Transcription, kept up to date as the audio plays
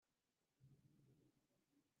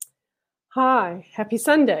Hi, happy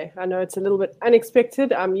Sunday. I know it's a little bit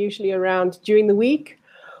unexpected. I'm usually around during the week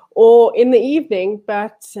or in the evening,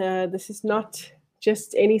 but this is not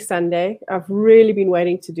just any Sunday. I've really been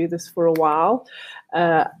waiting to do this for a while.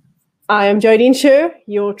 Uh, I am Jodine Sher,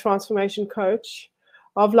 your transformation coach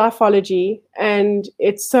of Lifeology, and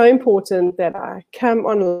it's so important that I come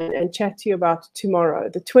online and chat to you about tomorrow,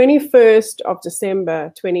 the 21st of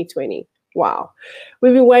December, 2020. Wow.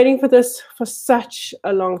 We've been waiting for this for such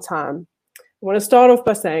a long time. I want to start off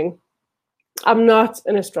by saying I'm not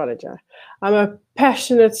an astrologer. I'm a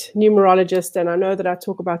passionate numerologist, and I know that I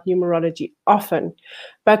talk about numerology often,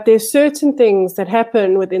 but there's certain things that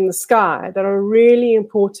happen within the sky that are really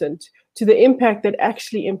important to the impact that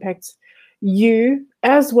actually impacts you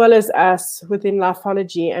as well as us within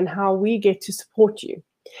Lifeology and how we get to support you.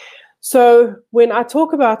 So when I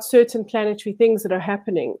talk about certain planetary things that are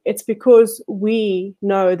happening, it's because we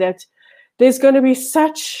know that there's going to be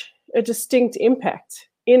such a distinct impact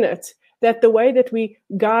in it that the way that we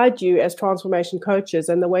guide you as transformation coaches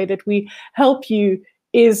and the way that we help you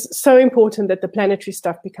is so important that the planetary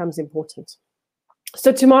stuff becomes important.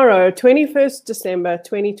 So tomorrow, 21st December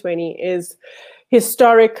 2020, is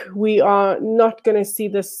historic. We are not going to see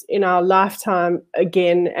this in our lifetime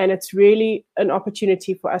again, and it's really an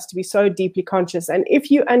opportunity for us to be so deeply conscious. And if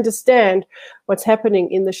you understand what's happening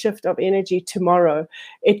in the shift of energy tomorrow,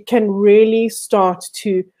 it can really start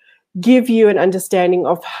to give you an understanding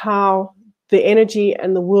of how the energy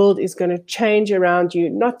and the world is going to change around you,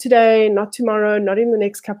 not today, not tomorrow, not in the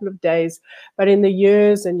next couple of days, but in the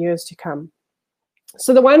years and years to come.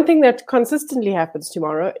 So the one thing that consistently happens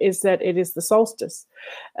tomorrow is that it is the solstice.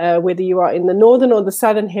 Whether you are in the northern or the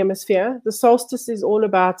southern hemisphere, the solstice is all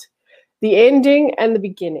about the ending and the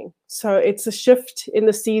beginning. So it's a shift in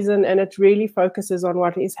the season, and it really focuses on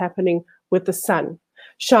what is happening with the sun,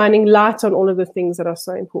 shining light on all of the things that are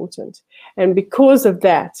so important. And because of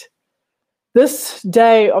that, this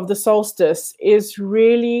day of the solstice is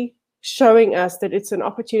really showing us that it's an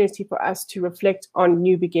opportunity for us to reflect on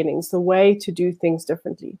new beginnings, the way to do things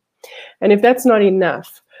differently. And if that's not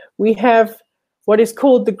enough, we have what is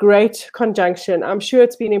called the Great Conjunction. I'm sure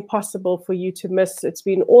it's been impossible for you to miss. It's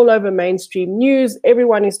been all over mainstream news.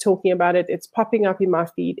 Everyone is talking about it. It's popping up in my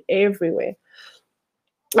feed everywhere.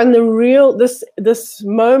 And this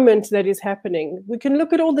moment that is happening, we can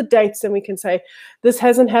look at all the dates and we can say this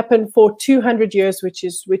hasn't happened for 200 years, which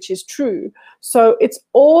is true. So it's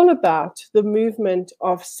all about the movement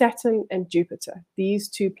of Saturn and Jupiter, these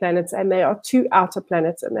two planets, and they are two outer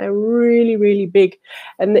planets, and they're really, really big.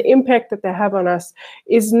 And the impact that they have on us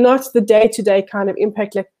is not the day-to-day kind of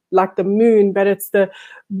impact like the moon, but it's the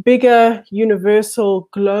bigger universal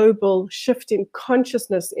global shift in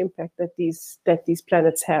consciousness impact that these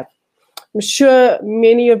planets have. I'm sure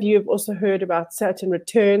many of you have also heard about Saturn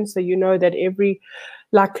return. So you know that every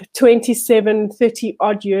 27, 30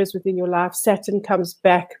 odd years within your life, Saturn comes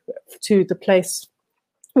back to the place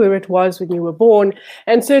where it was when you were born,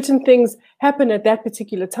 and certain things happen at that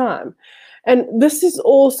particular time. And this is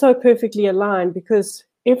also perfectly aligned because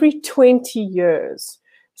every 20 years,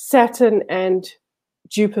 Saturn and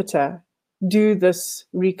Jupiter do this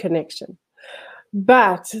reconnection.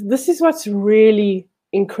 But this is what's really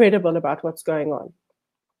incredible about what's going on.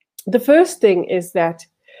 The first thing is that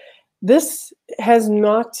this has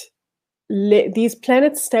not these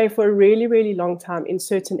planets stay for a really, really long time in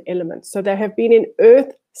certain elements. So they have been in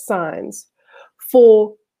earth signs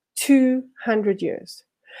for 200 years.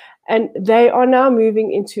 And they are now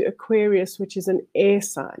moving into Aquarius, which is an air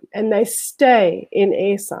sign. And they stay in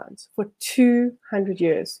air signs for 200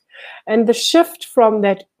 years. And the shift from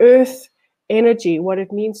that earth energy, what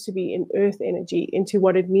it means to be in earth energy, into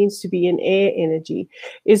what it means to be in air energy,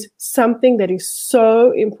 is something that is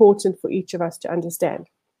so important for each of us to understand.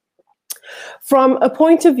 From a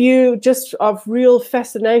point of view just of real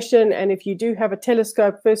fascination, and if you do have a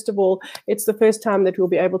telescope, first of all, it's the first time that we'll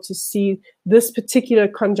be able to see this particular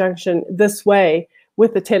conjunction this way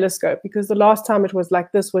with the telescope, because the last time it was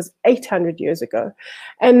like this was 800 years ago.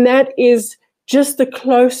 And that is just the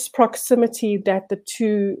close proximity that the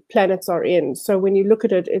two planets are in. So when you look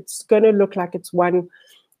at it, it's going to look like it's one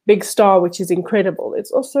big star, which is incredible. It's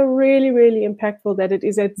also really, really impactful that it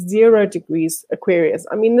is at 0 degrees Aquarius.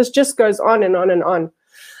 I mean, this just goes on and on and on.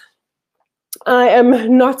 I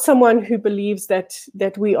am not someone who believes that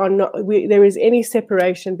we are not, there is any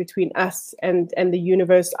separation between us and the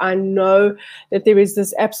universe. I know that there is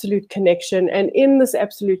this absolute connection, and in this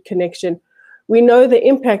absolute connection, we know the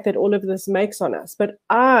impact that all of this makes on us, but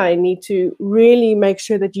I need to really make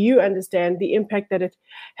sure that you understand the impact that it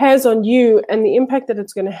has on you and the impact that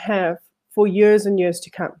it's going to have for years and years to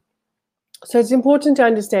come. So it's important to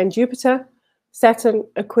understand Jupiter, Saturn,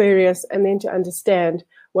 Aquarius, and then to understand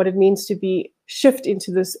what it means to be shift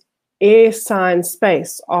into this air sign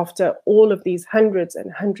space after all of these hundreds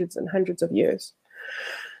and hundreds and hundreds of years.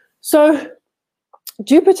 So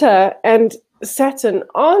Jupiter and Saturn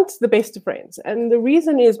aren't the best of friends. And the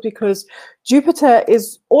reason is because Jupiter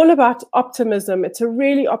is all about optimism. It's a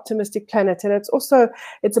really optimistic planet. And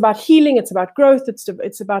it's about healing. It's about growth.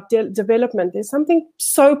 It's about development. There's something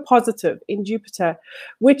so positive in Jupiter,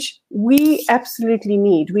 which we absolutely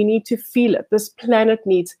need. We need to feel it. This planet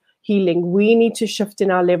needs healing. We need to shift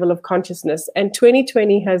in our level of consciousness. And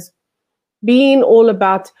 2020 has been all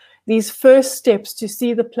about these first steps to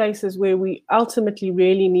see the places where we ultimately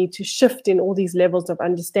really need to shift in all these levels of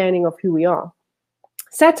understanding of who we are.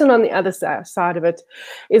 Saturn, on the other side of it,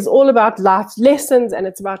 is all about life lessons, and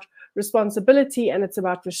it's about responsibility, and it's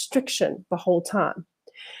about restriction the whole time.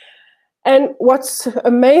 And what's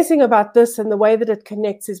amazing about this and the way that it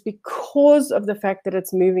connects is because of the fact that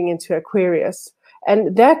it's moving into Aquarius.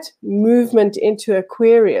 And that movement into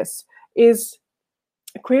Aquarius is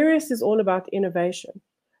all about innovation.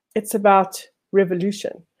 It's about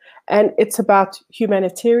revolution, and it's about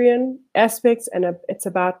humanitarian aspects, and it's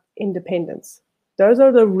about independence. Those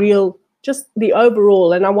are the real, just the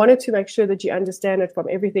overall, and I wanted to make sure that you understand it from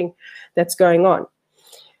everything that's going on.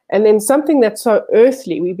 And then something that's so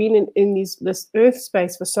earthly, we've been in this earth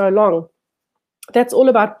space for so long, that's all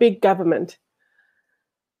about big government.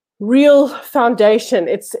 Real foundation.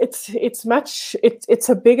 It's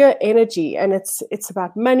a bigger energy, and it's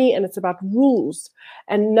about money, and it's about rules.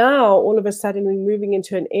 And now all of a sudden we're moving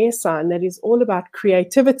into an air sign that is all about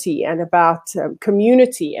creativity and about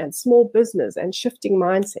community and small business and shifting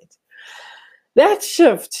mindset. That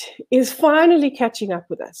shift is finally catching up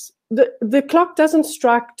with us. The clock doesn't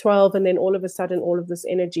strike 12 and then all of a sudden all of this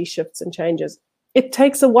energy shifts and changes. It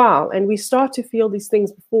takes a while, and we start to feel these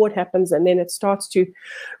things before it happens, and then it starts to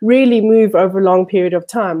really move over a long period of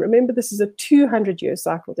time. Remember, this is a 200-year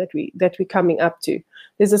cycle that we're coming up to.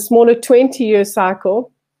 There's a smaller 20-year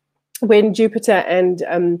cycle when Jupiter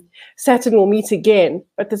and Saturn will meet again,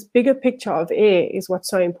 but this bigger picture of air is what's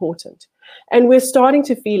so important. And we're starting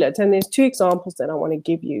to feel it, and there's two examples that I want to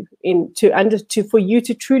give you for you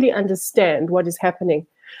to truly understand what is happening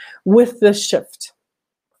with this shift.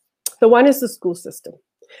 The one is the school system.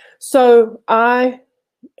 So I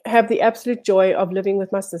have the absolute joy of living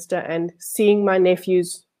with my sister and seeing my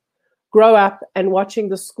nephews grow up and watching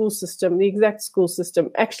the school system, the exact school system,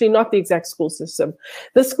 actually not the exact school system.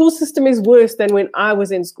 The school system is worse than when I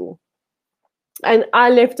was in school. And I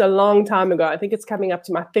left a long time ago. I think it's coming up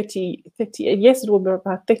to my 30, yes, it will be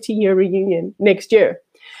my 30-year reunion next year.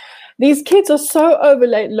 These kids are so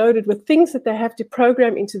overloaded with things that they have to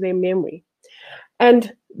program into their memory.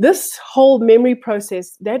 And this whole memory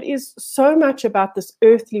process, that is so much about this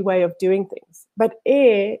earthly way of doing things. But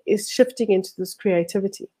air is shifting into this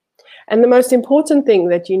creativity. And the most important thing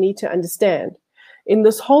that you need to understand in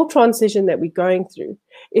this whole transition that we're going through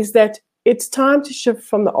is that it's time to shift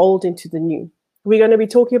from the old into the new. We're going to be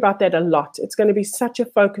talking about that a lot. It's going to be such a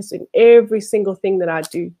focus in every single thing that I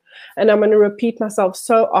do. And I'm going to repeat myself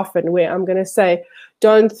so often where I'm going to say,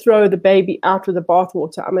 don't throw the baby out with the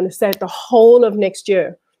bathwater. I'm going to say it the whole of next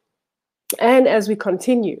year. And as we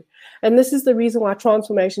continue, and this is the reason why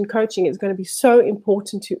transformation coaching is going to be so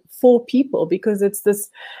important for people, because it's this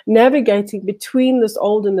navigating between this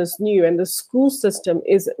old and this new, and the school system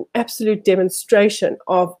is an absolute demonstration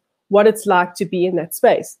of what it's like to be in that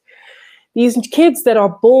space. These kids that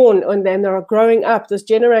are born and then they are growing up, this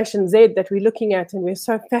Generation Z that we're looking at, and we're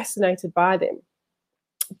so fascinated by them,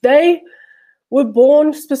 they were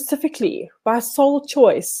born specifically by soul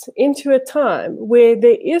choice into a time where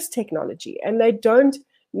there is technology, and they don't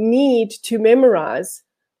need to memorize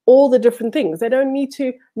all the different things. They don't need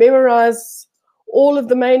to memorize all of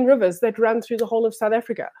the main rivers that run through the whole of South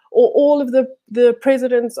Africa, or all of the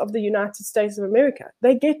presidents of the United States of America.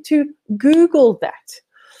 They get to Google that.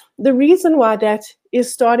 The reason why that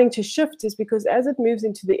is starting to shift is because as it moves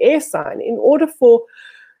into the air sign, in order for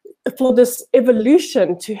this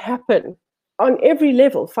evolution to happen on every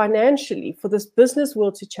level, financially, for this business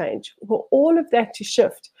world to change, for all of that to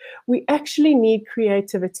shift, we actually need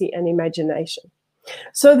creativity and imagination.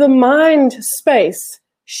 So the mind space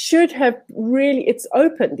should have really, it's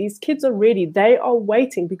open. These kids are ready. They are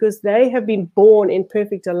waiting because they have been born in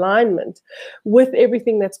perfect alignment with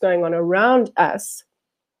everything that's going on around us.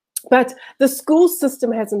 But the school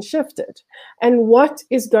system hasn't shifted. And what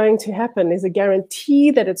is going to happen is a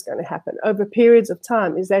guarantee that it's going to happen over periods of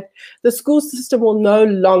time is that the school system will no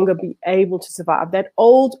longer be able to survive. That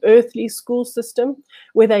old earthly school system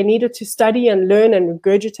where they needed to study and learn and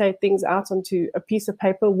regurgitate things out onto a piece of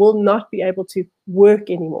paper will not be able to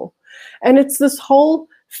work anymore. And it's this whole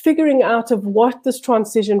figuring out of what this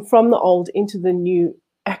transition from the old into the new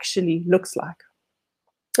actually looks like.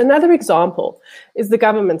 Another example is the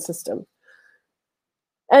government system.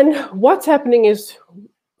 And what's happening is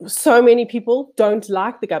so many people don't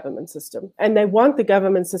like the government system and they want the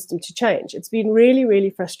government system to change. It's been really,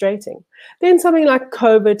 really frustrating. Then something like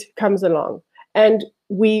COVID comes along and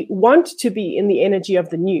we want to be in the energy of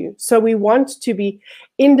the new. So we want to be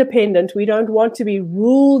independent. We don't want to be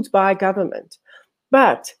ruled by government.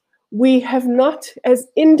 But we have not, as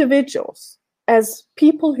individuals, as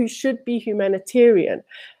people who should be humanitarian,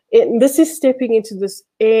 this is stepping into this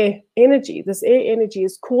air energy. This air energy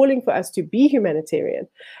is calling for us to be humanitarian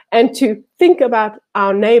and to think about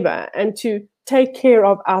our neighbor and to take care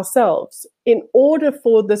of ourselves in order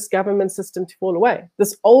for this government system to fall away.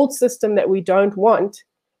 This old system that we don't want,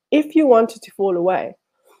 if you want it to fall away,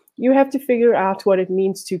 you have to figure out what it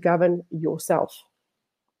means to govern yourself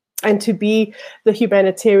and to be the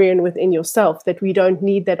humanitarian within yourself, that we don't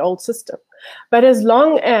need that old system. But as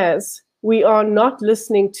long as we are not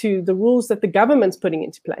listening to the rules that the government's putting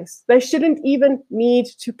into place, they shouldn't even need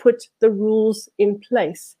to put the rules in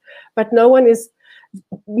place. But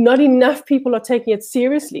not enough people are taking it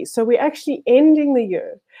seriously. So we're actually ending the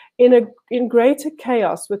year in greater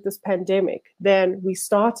chaos with this pandemic than we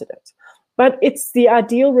started it. But it's the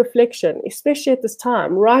ideal reflection, especially at this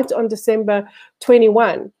time, right on December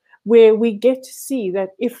 21, where we get to see that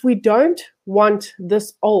if we don't want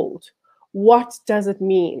this old, what does it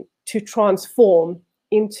mean to transform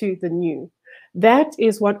into the new? That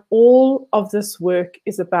is what all of this work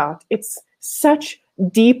is about. It's such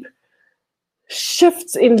deep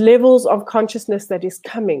shifts in levels of consciousness that is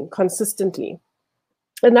coming consistently.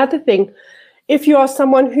 Another thing, if you are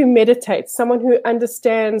someone who meditates, someone who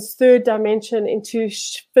understands third dimension into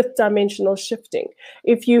fifth dimensional shifting,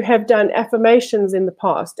 if you have done affirmations in the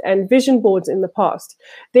past and vision boards in the past,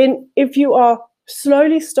 then if you are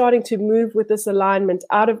slowly starting to move with this alignment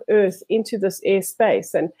out of earth into this air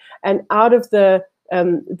space and out of the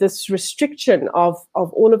this restriction of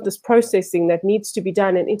all of this processing that needs to be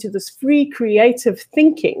done and into this free creative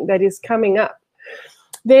thinking that is coming up,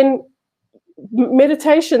 then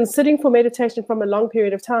meditation, sitting for meditation from a long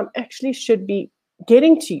period of time actually should be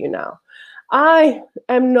getting to you now. I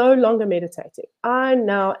am no longer meditating. I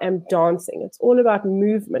now am dancing. It's all about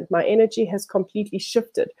movement. My energy has completely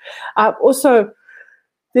shifted. Also,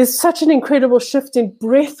 there's such an incredible shift in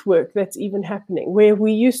breath work that's even happening, where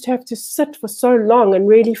we used to have to sit for so long and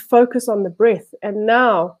really focus on the breath. And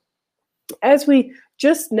now, as we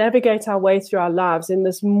just navigate our way through our lives in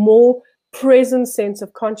this more present sense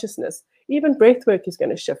of consciousness, even breath work is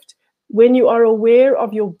going to shift. When you are aware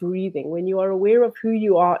of your breathing, when you are aware of who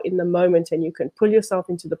you are in the moment and you can pull yourself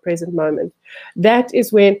into the present moment, that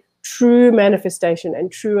is when true manifestation and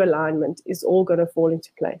true alignment is all going to fall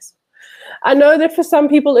into place. I know that for some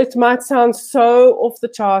people it might sound so off the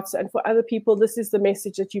charts, and for other people this is the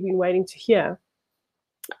message that you've been waiting to hear.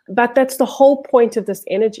 But that's the whole point of this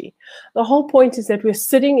energy. The whole point is that we're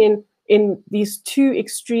sitting in these two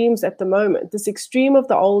extremes at the moment, this extreme of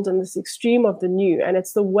the old and this extreme of the new. And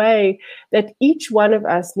it's the way that each one of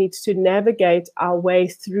us needs to navigate our way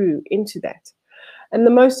through into that. And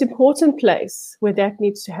the most important place where that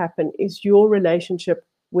needs to happen is your relationship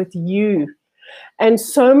with you. And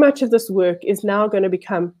so much of this work is now going to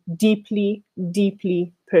become deeply,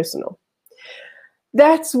 deeply personal.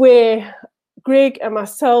 That's where Greg and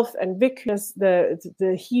myself and Vic,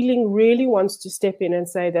 the healing really wants to step in and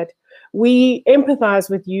say that we empathize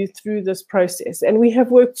with you through this process. And we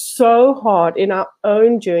have worked so hard in our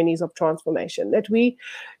own journeys of transformation that we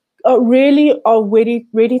are ready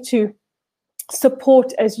to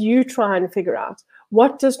support as you try and figure out,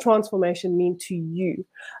 what does transformation mean to you?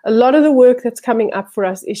 A lot of the work that's coming up for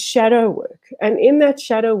us is shadow work. And in that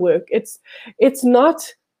shadow work, it's not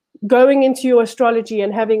going into your astrology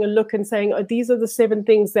and having a look and saying, oh, these are the 7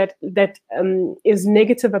 things that is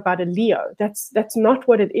negative about a Leo. That's not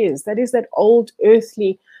what it is. That is that old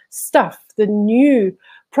earthly stuff. The new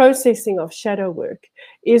processing of shadow work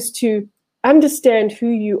is to understand who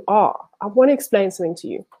you are. I want to explain something to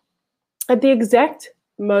you. At the exact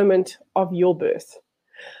moment of your birth,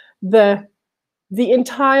 the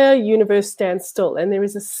entire universe stands still, and there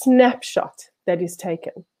is a snapshot that is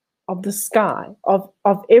taken of the sky, of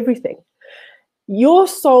everything. Your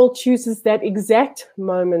soul chooses that exact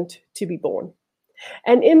moment to be born.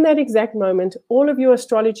 And in that exact moment, all of your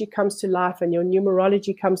astrology comes to life and your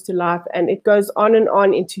numerology comes to life, and it goes on and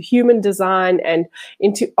on into human design and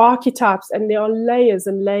into archetypes. And there are layers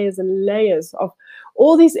and layers and layers of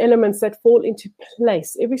all these elements that fall into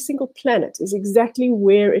place. Every single planet is exactly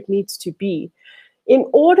where it needs to be in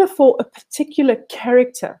order for a particular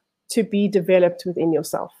character to be developed within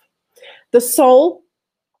yourself. The soul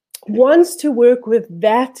wants to work with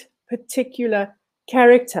that particular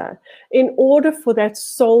character in order for that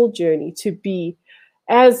soul journey to be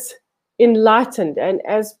as enlightened and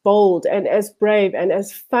as bold and as brave and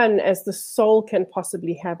as fun as the soul can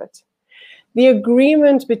possibly have it. The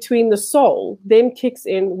agreement between the soul then kicks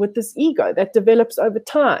in with this ego that develops over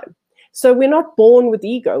time. So we're not born with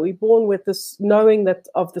ego, we're born with this knowing that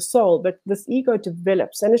of the soul, but this ego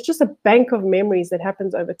develops, and it's just a bank of memories that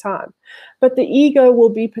happens over time. But the ego will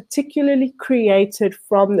be particularly created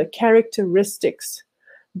from the characteristics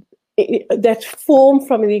that form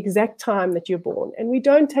from the exact time that you're born, and we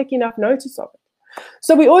don't take enough notice of it.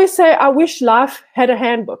 So we always say, I wish life had a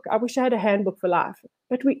handbook. I wish I had a handbook for life,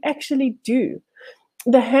 but we actually do.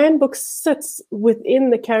 The handbook sits within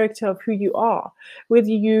the character of who you are, whether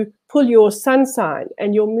you pull your sun sign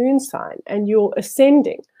and your moon sign and your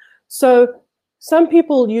ascending. So some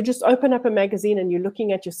people, you just open up a magazine and you're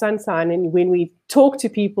looking at your sun sign, and when we talk to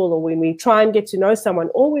people or when we try and get to know someone,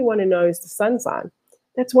 all we want to know is the sun sign.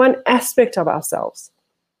 That's one aspect of ourselves.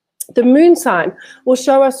 The moon sign will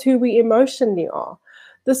show us who we emotionally are.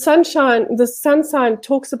 The sun sign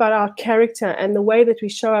talks about our character and the way that we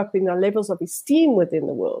show up in our levels of esteem within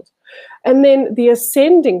the world. And then the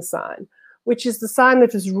ascending sign, which is the sign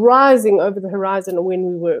that is rising over the horizon when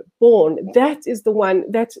we were born, that is the one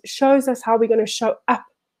that shows us how we're going to show up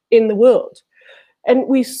in the world. And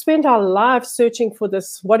we spent our lives searching for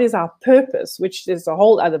this, what is our purpose, which is a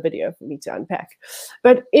whole other video for me to unpack.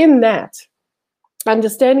 But in that,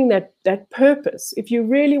 understanding that purpose, if you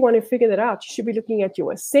really want to figure that out, you should be looking at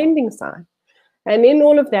your ascending sign. And in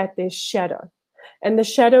all of that, there's shadow. And the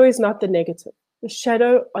shadow is not the negative. The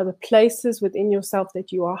shadow are the places within yourself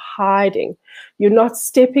that you are hiding. You're not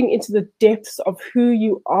stepping into the depths of who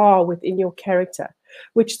you are within your character,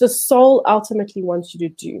 which the soul ultimately wants you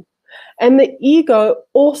to do. And the ego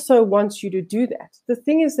also wants you to do that. The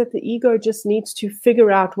thing is that the ego just needs to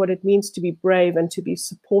figure out what it means to be brave and to be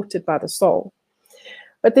supported by the soul.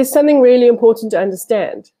 But there's something really important to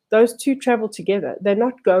understand. Those two travel together. They're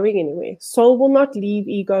not going anywhere. Soul will not leave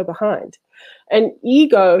ego behind. And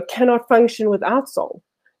ego cannot function without soul.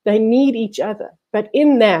 They need each other. But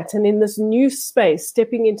in that, and in this new space,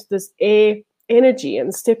 stepping into this air energy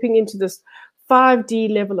and stepping into this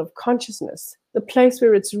 5D level of consciousness, the place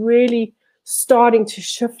where it's really starting to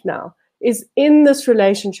shift now is in this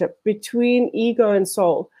relationship between ego and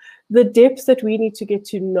soul. The depth that we need to get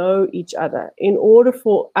to know each other in order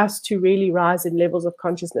for us to really rise in levels of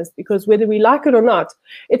consciousness, because whether we like it or not,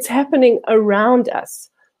 it's happening around us.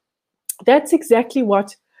 That's exactly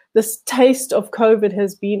what this taste of COVID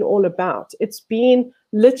has been all about. It's been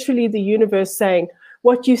literally the universe saying,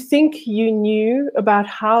 what you think you knew about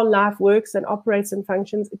how life works and operates and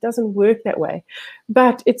functions, it doesn't work that way.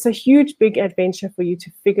 But it's a huge, big adventure for you to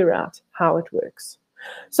figure out how it works.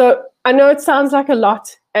 So I know it sounds like a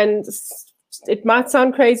lot, and it might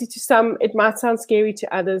sound crazy to some, it might sound scary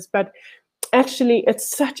to others, but actually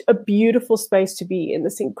it's such a beautiful space to be in,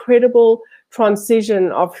 this incredible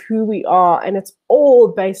transition of who we are, and it's all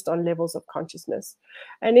based on levels of consciousness.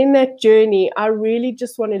 And in that journey, I really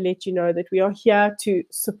just want to let you know that we are here to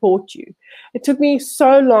support you. It took me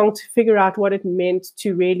so long to figure out what it meant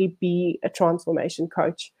to really be a transformation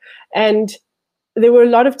coach. And there were a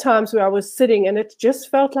lot of times where I was sitting and it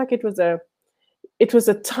just felt like it was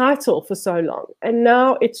a title for so long. And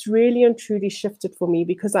now it's really and truly shifted for me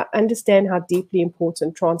because I understand how deeply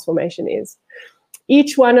important transformation is.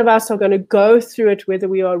 Each one of us are going to go through it, whether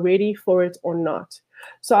we are ready for it or not.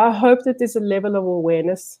 So I hope that there's a level of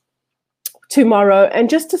awareness tomorrow and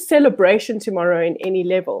just a celebration tomorrow in any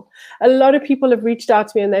level. A lot of people have reached out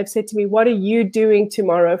to me and they've said to me, what are you doing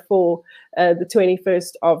tomorrow for the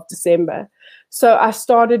 21st of December? So I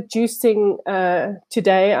started juicing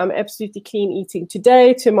today. I'm absolutely clean eating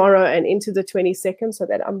today, tomorrow, and into the 22nd, so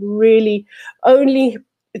that I'm really only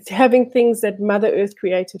having things that Mother Earth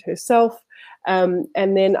created herself. And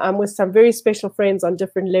then I'm with some very special friends on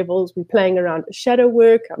different levels. We're playing around with shadow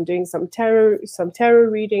work. I'm doing some tarot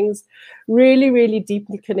readings, really, really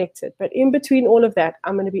deeply connected. But in between all of that,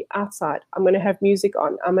 I'm going to be outside. I'm going to have music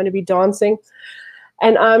on. I'm going to be dancing.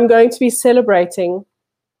 And I'm going to be celebrating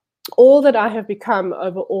all that I have become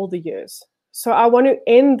over all the years. So I want to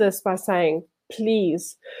end this by saying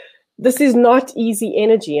please. This is not easy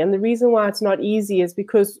energy. And the reason why it's not easy is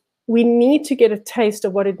because we need to get a taste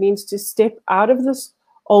of what it means to step out of this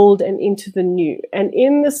old and into the new. And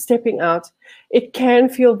in the stepping out, it can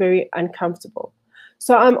feel very uncomfortable.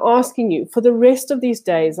 So I'm asking you for the rest of these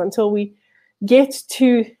days until we get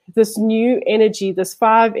to this new energy, this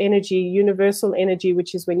 5 energy, universal energy,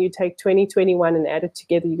 which is when you take 2021 and add it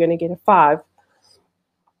together, you're going to get a 5.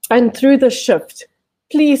 And through the shift,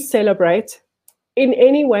 please celebrate in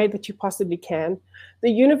any way that you possibly can.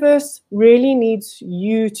 The universe really needs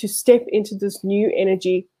you to step into this new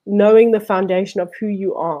energy, knowing the foundation of who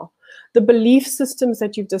you are, the belief systems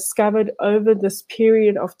that you've discovered over this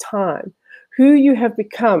period of time, who you have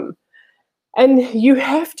become. And you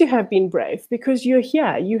have to have been brave because you're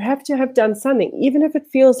here. You have to have done something, even if it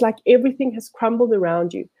feels like everything has crumbled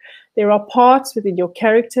around you. There are parts within your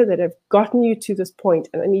character that have gotten you to this point,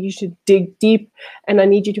 and I need you to dig deep, and I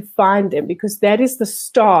need you to find them, because that is the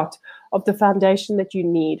start of the foundation that you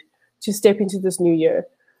need to step into this new year.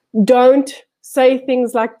 Don't say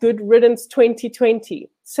things like good riddance 2020.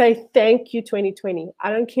 Say thank you 2020. I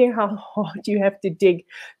don't care how hard you have to dig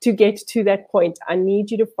to get to that point. I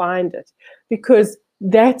need you to find it, because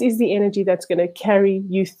that is the energy that's going to carry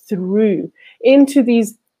you through into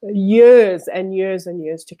these years and years and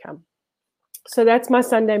years to come. So that's my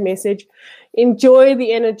Sunday message. Enjoy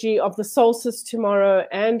the energy of the solstice tomorrow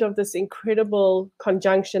and of this incredible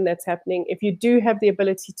conjunction that's happening. If you do have the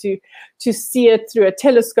ability to see it through a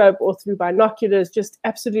telescope or through binoculars, just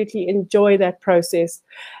absolutely enjoy that process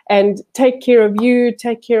and take care of you,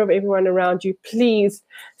 take care of everyone around you. Please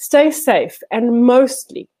stay safe. And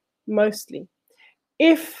mostly,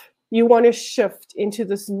 if you want to shift into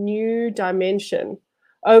this new dimension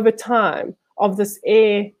over time, of this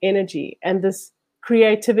air energy and this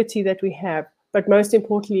creativity that we have, but most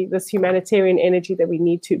importantly, this humanitarian energy that we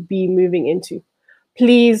need to be moving into.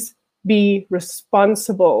 Please be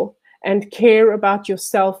responsible and care about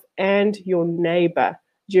yourself and your neighbor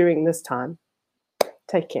during this time.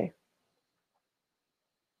 Take care.